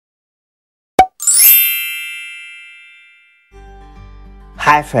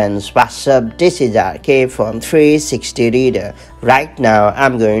Hi friends, what's up? This is RK from 360 Reader. Right now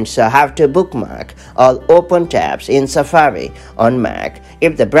I'm going to have to bookmark all open tabs in Safari on Mac.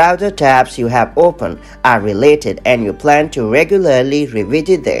 If the browser tabs you have open are related and you plan to regularly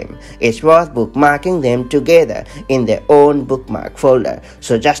revisit them, it's worth bookmarking them together in their own bookmark folder.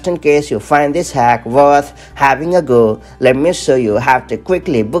 So just in case you find this hack worth having a go, let me show you how to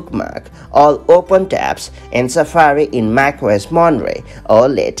quickly bookmark all open tabs in Safari in macOS Monterey or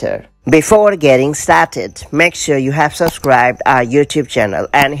later. Before getting started, make sure you have subscribed our YouTube channel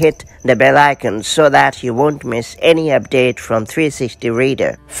and hit the bell icon so that you won't miss any update from 360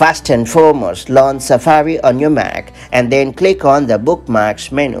 Reader. First and foremost, launch Safari on your Mac and then click on the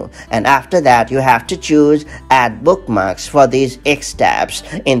Bookmarks menu, and after that you have to choose Add Bookmarks for these X tabs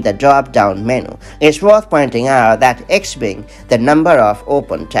in the drop-down menu. It's worth pointing out that X being the number of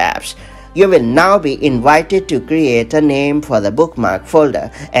open tabs. You will now be invited to create a name for the bookmark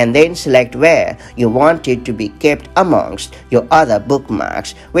folder and then select where you want it to be kept amongst your other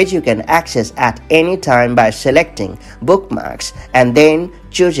bookmarks, which you can access at any time by selecting Bookmarks and then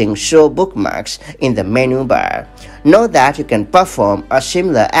choosing Show Bookmarks in the menu bar. Note that you can perform a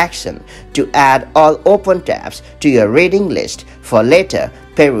similar action to add all open tabs to your reading list for later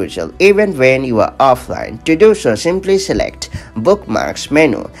perusal even when you are offline. To do so, simply select Bookmarks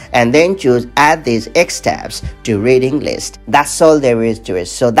menu and then choose Add these X tabs to reading list. That's all there is to it.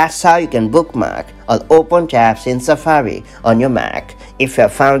 So that's how you can bookmark all open tabs in Safari on your Mac. If you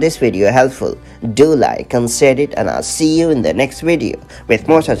have found this video helpful, do like and share it, and I'll see you in the next video with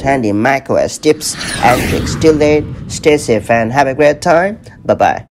more such handy macOS tips and tricks. Till then, stay safe and have a great time. Bye bye.